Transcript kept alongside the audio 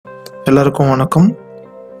எல்லாருக்கும் வணக்கம்.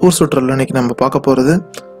 ஊர் சுற்றல் இன்னைக்கு நம்ம பார்க்க போகிறது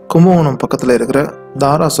கும்பகோணம் பக்கத்தில் இருக்கிற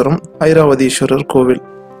தாராசுரம் ஐராவதீஸ்வரர் கோவில்.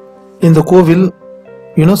 இந்த கோவில்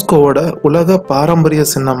யுனெஸ்கோவோட உலக பாரம்பரிய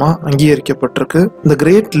சின்னமாக அங்கீகரிக்கப்பட்டிருக்கு. இந்த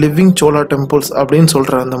கிரேட் லிவிங் சோலா டெம்பிள்ஸ் அப்படின்னு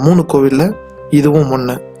சொல்கிற அந்த 3 கோவிலில் இதுவும்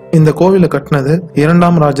ஒன்று. இந்த கோவிலை கட்டினது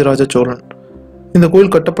 2ஆம் ராஜராஜ சோழன். இந்த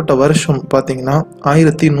கோவில் கட்டப்பட்ட வருஷம் பார்த்தீங்கன்னா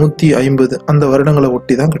 1150 அந்த வருடங்களை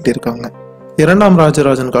ஒட்டி தான் கட்டியிருக்காங்க. 2ஆம்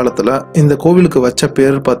ராஜராஜன் காலத்துல இந்த கோவிலுக்கு வச்ச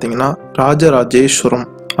பேர் பார்த்தீங்கன்னா ராஜராஜேஸ்வரம்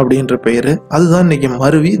அப்படின்ற பெயரு. அதுதான் இன்னைக்கு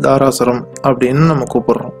மருவி தாராசுரம் அப்படின்னு நம்ம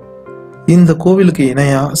கூப்பிடுறோம். இந்த கோவிலுக்கு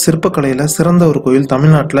இணையா சிற்பக்கலையில சிறந்த ஒரு கோவில்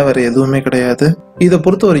தமிழ்நாட்டில் வேற எதுவுமே கிடையாது. இதை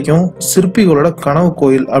பொறுத்த வரைக்கும் சிற்பிகளோட கனவு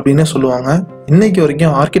கோயில் அப்படின்னு சொல்லுவாங்க. இன்னைக்கு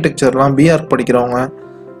வரைக்கும் ஆர்கிடெக்சர்லாம் பிஆர்க் படிக்கிறவங்க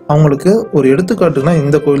அவங்களுக்கு ஒரு எடுத்துக்காட்டுனா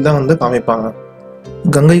இந்த கோவில் தான் வந்து காமிப்பாங்க.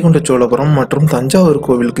 கங்கை கொண்ட சோழபுரம் மற்றும் தஞ்சாவூர்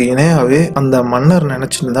கோவிலுக்கு இணையாவே அந்த மன்னர்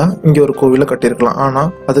நினைச்சிருந்தா இங்க ஒரு கோவிலை கட்டியிருக்கலாம். ஆனா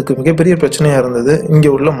அதுக்கு மிகப்பெரிய பிரச்சனையா இருந்தது இங்க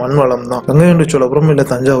உள்ள மண் வளம் தான். கங்கை கொண்ட சோழபுரம் இல்ல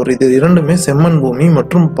தஞ்சாவூர் இது இரண்டுமே செம்மண் பூமி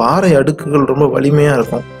மற்றும் பாறை அடுக்குகள் ரொம்ப வலிமையா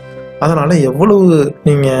இருக்கும். அதனால எவ்வளவு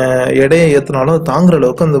நீங்க எடையை ஏத்தினாலும் தாங்குற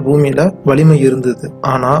அளவுக்கு அந்த பூமியில வலிமை இருந்தது.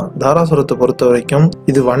 ஆனா தாராசுரத்தை பொறுத்த வரைக்கும்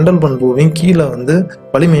இது வண்டல் மண் பூமி, கீழே வந்து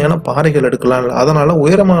வலிமையான பாறைகள் எடுக்கலாம் இல்லை. அதனால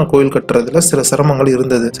உயரமான கோயில் கட்டுறதுல சில சிரமங்கள்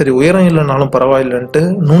இருந்தது. சரி, உயரம் இல்லைனாலும் பரவாயில்லைன்ட்டு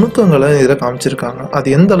நுணுக்கங்களை இதில் காமிச்சிருக்காங்க. அது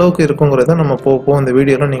எந்த அளவுக்கு இருக்குங்கிறத நம்ம போக இந்த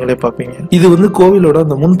வீடியோல நீங்களே பார்ப்பீங்க. இது வந்து கோவிலோட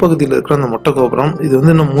அந்த முன்பகுதியில் இருக்கிற அந்த மொட்டை கோபுரம். இது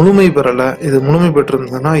வந்து இன்னும் முழுமை பெறல. இது முழுமை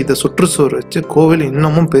பெற்றிருந்ததுன்னா இதை சுற்றுச்சுவர் வச்சு கோவில்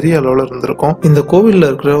இன்னமும் பெரிய அளவுல இருந்திருக்கும். இந்த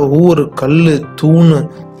கோவில்ல இருக்கிற ஒவ்வொரு கல்லு தூணு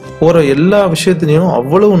போற எல்லா விஷயத்திலையும்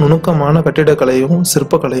அவ்வளவு நுணுக்கமான கட்டிடக்கலையும்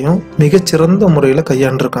சிற்பக்கலையும் மிகச்சிறந்த முறையில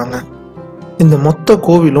கையாண்டிருக்காங்க. இந்த மொத்த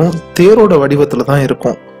கோவிலும் தேரோட வடிவத்துல தான்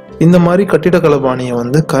இருக்கும். இந்த மாதிரி கட்டிடக்கலை பாணியை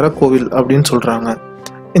வந்து கரக்கோவில் அப்படின்னு சொல்றாங்க.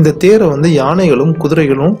 இந்த தேரை வந்து யானைகளும்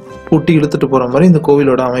குதிரைகளும் பூட்டி இழுத்துட்டு போற மாதிரி இந்த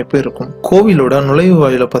கோவிலோட அமைப்பு இருக்கும். கோவிலோட நுழைவு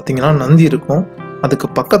வாயில பாத்தீங்கன்னா நந்தி இருக்கும். அதுக்கு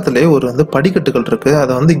பக்கத்திலே ஒரு வந்து படிக்கட்டுகள் இருக்கு.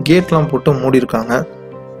 அதை வந்து கேட்லாம் போட்டு மூடி இருக்காங்க.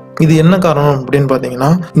 இது என்ன காரணம் அப்படின்னு பாத்தீங்கன்னா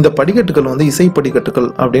இந்த படிக்கட்டுகள் வந்து இசை படிக்கட்டுகள்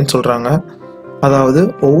அப்படின்னு சொல்றாங்க. அதாவது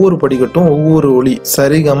ஒவ்வொரு படிக்கட்டும் ஒவ்வொரு ஒளி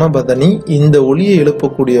சரிகம பதனி இந்த ஒளியை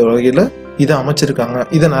எழுப்பக்கூடிய வகையில இதை அமைச்சிருக்காங்க.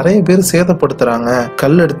 இதை நிறைய பேர் சேதப்படுத்துறாங்க,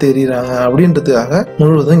 கல் எடுத்து எறிகிறாங்க அப்படின்றதுக்காக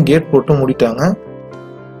முழுவதும் கேட் போட்டு மூடிட்டாங்க.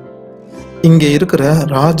 இங்க இருக்கிற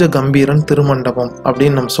ராஜ கம்பீரன் திருமண்டபம்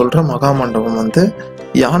அப்படின்னு நம்ம சொல்ற மகா மண்டபம் வந்து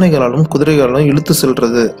யானைகளாலும் குதிரைகளாலும் இழுத்து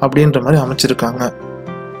செல்றது அப்படின்ற மாதிரி அமைச்சிருக்காங்க.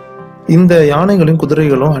 இந்த யானைகளும்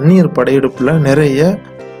குதிரைகளும் அந்நியர் படையெடுப்புல நிறைய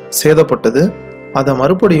சேதப்பட்டது. அதை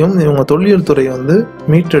மறுபடியும் இவங்க தொல்லியல் துறை வந்து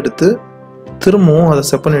மீட்டெடுத்து திரும்பவும் அதை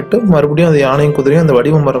செப்பனிட்டு மறுபடியும் அந்த யானையும் குதிரையும் அந்த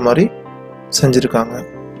வடிவம் வர மாதிரி செஞ்சிருக்காங்க.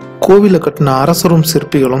 கோவிலை கட்டின அரசரும்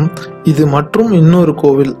சிற்பிகளும் இது மற்றும் இன்னொரு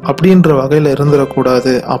கோவில் அப்படின்ற வகையில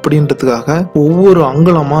இருந்துடக்கூடாது அப்படின்றதுக்காக ஒவ்வொரு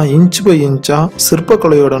அங்குலமா இன்ச் பை இன்ச்சா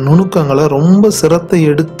சிற்பக்கலையோட நுணுக்கங்களை ரொம்ப சிரத்தை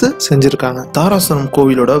எடுத்து செஞ்சிருக்காங்க. தாராசுரம்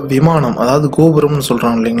கோவிலோட விமானம், அதாவது கோபுரம்னு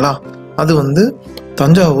சொல்றாங்க இல்லைங்களா, அது வந்து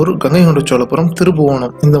தஞ்சாவூர், கங்கை கொண்ட சோழபுரம்,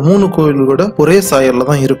 திருப்புவனம் இந்த 3 கோவில்களோட ஒரே சாயல்ல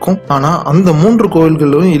தான் இருக்கும். ஆனா அந்த 3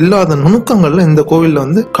 கோவில்களும் இல்லாத நுணுக்கங்கள்ல இந்த கோவில்ல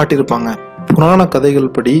வந்து காட்டியிருப்பாங்க. புராண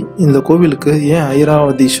கதைகள் படி இந்த கோவிலுக்கு ஏன்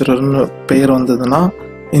ஐராவதீஸ்வரர்னு பெயர் வந்ததுன்னா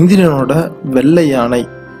இந்திரனோட வெள்ளை யானை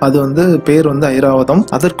அது வந்து பேர் வந்து ஐராவதம்.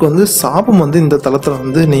 அதற்கு வந்து சாபம் வந்து இந்த தலத்துல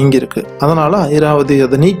வந்து நீங்கி இருக்கு. அதனால ஐராவதி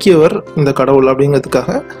அதை நீக்கியவர் இந்த கடவுள்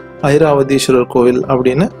அப்படிங்கிறதுக்காக ஐராவதீஸ்வரர் கோவில்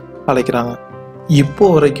அப்படின்னு அழைக்கிறாங்க. இப்போ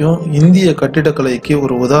வரைக்கும் இந்திய கட்டிடக்கலைக்கு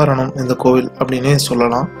ஒரு உதாரணம் இந்த கோவில் அப்படின்னே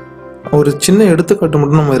சொல்லலாம். ஒரு சின்ன எடுத்துக்காட்டு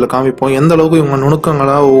மட்டும் நம்ம இதில் காமிப்போம், எந்த அளவுக்கு இவங்க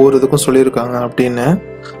நுணுக்கங்களா ஒவ்வொரு இதுக்கும் சொல்லியிருக்காங்க அப்படின்னு.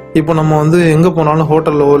 இப்போ நம்ம வந்து எங்கே போனாலும்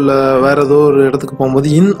ஹோட்டலோ இல்லை வேற ஏதோ ஒரு இடத்துக்கு போகும்போது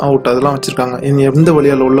இன் அவுட் அதெல்லாம் வச்சுருக்காங்க. எந்த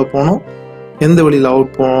வழியால் உள்ளே போகணும், எந்த வழியில்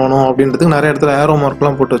அவுட் போகணும் அப்படின்றதுக்கு நிறைய இடத்துல ஏரோ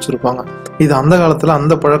மார்க்லாம் போட்டு வச்சுருப்பாங்க. இது அந்த காலத்தில்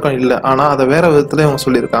அந்த பழக்கம் இல்லை, ஆனால் அதை வேற விதத்தில் இவங்க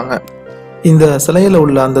சொல்லியிருக்காங்க. இந்த சிலையில்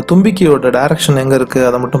உள்ள அந்த தும்பிக்கையோட டைரக்ஷன் எங்கே இருக்குது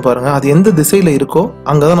அதை மட்டும் பாருங்கள். அது எந்த திசையில் இருக்கோ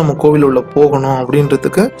அங்கே தான் நம்ம கோவில் உள்ள போகணும்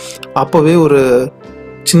அப்படின்றதுக்கு அப்போவே ஒரு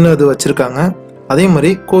சின்ன இது வச்சுருக்காங்க. அதே மாதிரி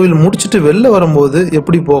கோவில் முடிச்சுட்டு வெளில வரும்போது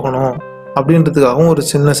எப்படி போகணும் அப்படின்றதுக்காகவும் ஒரு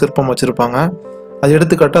சின்ன சிற்பம் வச்சுருப்பாங்க. அது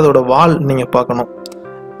எடுத்துக்காட்டு அதோட வால் நீங்கள் பார்க்கணும்.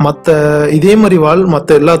 மற்ற இதே மாதிரி வால்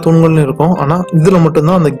மற்ற எல்லா தூண்கள்லையும் இருக்கும். ஆனால் இதில்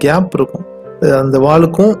மட்டும்தான் அந்த கேப் இருக்கும். அந்த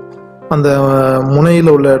வாலுக்கும் அந்த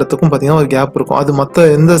முனையில் உள்ள இடத்துக்கும் பார்த்தீங்கன்னா ஒரு கேப் இருக்கும். அது மற்ற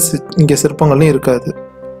எந்த இங்கே சிற்பங்கள்லையும் இருக்காது.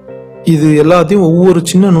 இது எல்லாத்தையும் ஒவ்வொரு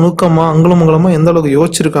சின்ன நுணுக்கமாக அங்குலமங்கலமாக எந்த அளவுக்கு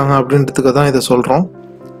யோசிச்சிருக்காங்க அப்படின்றதுக்கு தான் இதை சொல்கிறோம்.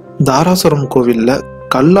 தாராசுரம் கோவிலில்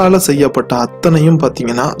கல்லால செய்யப்பட்ட அத்தனையும்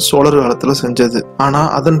பார்த்தீங்கன்னா சோழர் காலத்துல செஞ்சது. ஆனா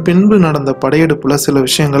அதன் பின்பு நடந்த படையெடுப்புல சில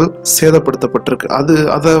விஷயங்கள் சேதப்படுத்தப்பட்டிருக்கு.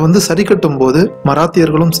 அதை வந்து சரி கட்டும் போது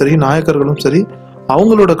மராத்தியர்களும் சரி நாயக்கர்களும் சரி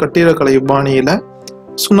அவங்களோட கட்டிடக்கலை பாணியில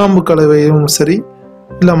சுண்ணாம்பு கலவையும் சரி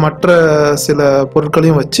இல்ல மற்ற சில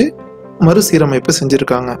பொருட்களையும் வச்சு மறுசீரமைப்பு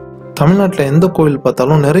செஞ்சிருக்காங்க. தமிழ்நாட்டில் எந்த கோவில்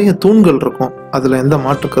பார்த்தாலும் நிறைய தூண்கள் இருக்கும், அதில் எந்த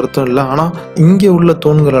மாற்று கருத்தும் இல்லை. ஆனால் இங்கே உள்ள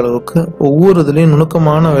தூண்கள் அளவுக்கு ஒவ்வொரு இதுலேயும்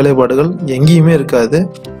நுணுக்கமான வேலைப்பாடுகள் எங்கேயுமே இருக்காது.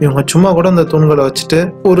 இவங்க சும்மா கூட அந்த தூண்களை வச்சுட்டு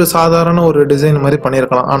ஒரு சாதாரண ஒரு டிசைன் மாதிரி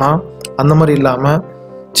பண்ணியிருக்கலாம். ஆனால் அந்த மாதிரி இல்லாமல்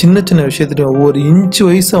சின்ன சின்ன விஷயத்துலையும் ஒவ்வொரு இன்ச்சு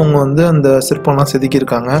வயசு அவங்க அந்த சிற்பம்லாம்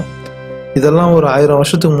செதுக்கியிருக்காங்க. இதெல்லாம் ஒரு 1000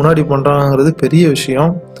 வருஷத்துக்கு முன்னாடி பண்ணுறாங்கிறது பெரிய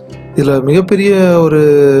விஷயம். இதில் மிகப்பெரிய ஒரு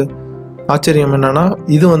ஆச்சரியம் என்னன்னா,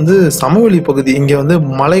 இது சமவெளி பகுதி. இங்கே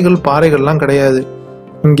மலைகள் பாறைகள்லாம் கிடையாது.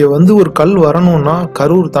 இங்கே ஒரு கல் வரணும்னா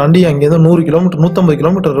கரூர் தாண்டி அங்கேருந்து 100 கிலோமீட்டர் 150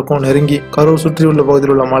 கிலோமீட்டர் இருக்கும் நெருங்கி. கரூர் சுற்றி உள்ள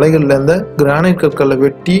பகுதியில் உள்ள மலைகள்ல இருந்து கிரானைட் கற்களை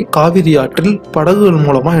வெட்டி காவிரி ஆற்றில் படகுகள்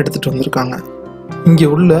மூலமா எடுத்துட்டு வந்திருக்காங்க. இங்கே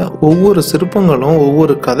உள்ள ஒவ்வொரு சிற்பங்களும்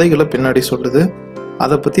ஒவ்வொரு கதைகளை பின்னாடி சொல்லுது.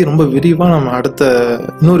 அதை பற்றி ரொம்ப விரிவாக நம்ம அடுத்த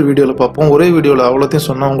இன்னொரு வீடியோவில் பார்ப்போம். ஒரே வீடியோவில் அவ்வளோத்தையும்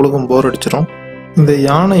சொன்னால் உங்களுக்கும் போர் அடிச்சிடும். இந்த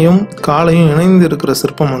யானையும் காளையும் இணைந்து இருக்கிற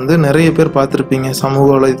சிற்பம் நிறைய பேர் பார்த்துருப்பீங்க, சமூக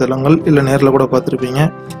வலைதளங்கள் இல்லை நேரில் கூட பார்த்துருப்பீங்க.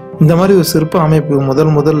 இந்த மாதிரி ஒரு சிற்ப அமைப்பு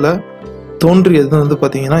முதல்ல தோன்றியது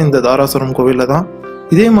பார்த்தீங்கன்னா இந்த தாராசுரம் கோவிலில் தான்.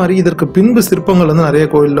 இதே மாதிரி இதற்கு பின்பு சிற்பங்கள் நிறைய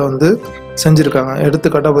கோவிலில் செஞ்சுருக்காங்க.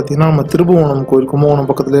 எடுத்துக்காட்டாக பார்த்தீங்கன்னா நம்ம திருபுவனம் கோயில், கும்பகோணம்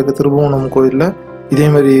பக்கத்தில் இருக்க திருபுவனம் கோயிலில் இதே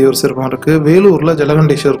மாதிரி ஒரு சிற்பம் இருக்குது. வேலூரில்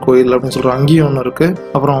ஜலகண்டேஸ்வர் கோயில் அப்படின்னு சொல்கிறோம், அங்கேயும் ஒன்று இருக்குது.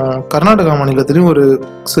 அப்புறம் கர்நாடகா மாநிலத்திலையும் ஒரு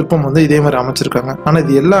சிற்பம் இதே மாதிரி அமைச்சிருக்காங்க. ஆனால்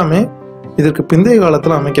இது எல்லாமே இதற்கு பிந்தைய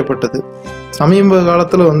காலத்தில் அமைக்கப்பட்டது. சமீப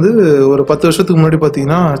காலத்தில் ஒரு 10 வருஷத்துக்கு முன்னாடி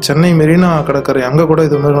பார்த்தீங்கன்னா சென்னை மெரினா கடற்கரை அங்கே கூட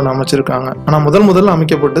இது மாதிரி ஒன்று அமைச்சிருக்காங்க. ஆனால் முதல்ல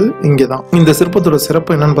அமைக்கப்பட்டது இங்கே தான். இந்த சிற்பத்தோட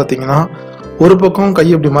சிறப்பு என்னன்னு பார்த்தீங்கன்னா, ஒரு பக்கம் கை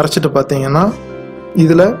அப்படி மறைச்சிட்டு பார்த்தீங்கன்னா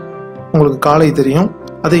இதில் உங்களுக்கு காளை தெரியும்.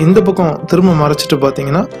 அதே இந்த பக்கம் திரும்ப மறைச்சிட்டு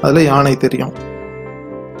பார்த்தீங்கன்னா அதில் யானை தெரியும்.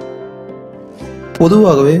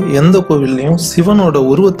 பொதுவாகவே எந்த கோவில்லையும் சிவனோட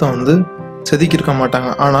உருவத்தை செதுக்கியிருக்க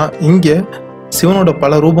மாட்டாங்க. ஆனால் இங்கே சிவனோட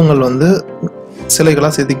பல ரூபங்கள்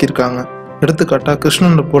சிலைகளாக செதுக்கியிருக்காங்க. எடுத்துக்காட்டா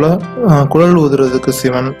கிருஷ்ணன் போல குழல் ஊதுறதுக்கு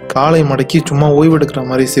சிவன், காலை மடக்கி சும்மா ஓய்வெடுக்கிற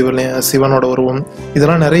மாதிரி சிவனோட உருவம்,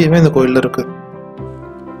 இதெல்லாம் நிறையவே இந்த கோயிலில் இருக்கு.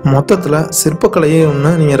 மொத்தத்தில் சிற்பக்கலையே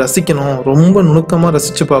ஒன்று நீங்கள் ரசிக்கணும், ரொம்ப நுணுக்கமாக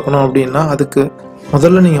ரசித்து பார்க்கணும் அப்படின்னா அதுக்கு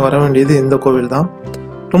முதல்ல நீங்கள் வர வேண்டியது இந்த கோவில் தான்.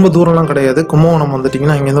 ரொம்ப தூரம்லாம் கிடையாது. கும்பகோணம்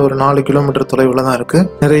வந்துட்டிங்கன்னா இங்கேருந்து ஒரு 4 கிலோமீட்டர் தொலைவில் தான் இருக்குது.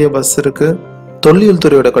 நிறைய பஸ் இருக்குது. தொல்லியல்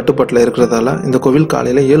துறையோட கட்டுப்பாட்டில் இருக்கிறதால இந்த கோவில்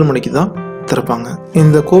காலையில் 7 மணிக்கு தான் திறப்பாங்க.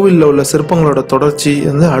 இந்த கோவிலில் உள்ள சிற்பங்களோட தொடர்ச்சி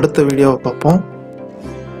அடுத்த வீடியோவை பார்ப்போம்.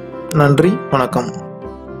 நன்றி, வணக்கம்.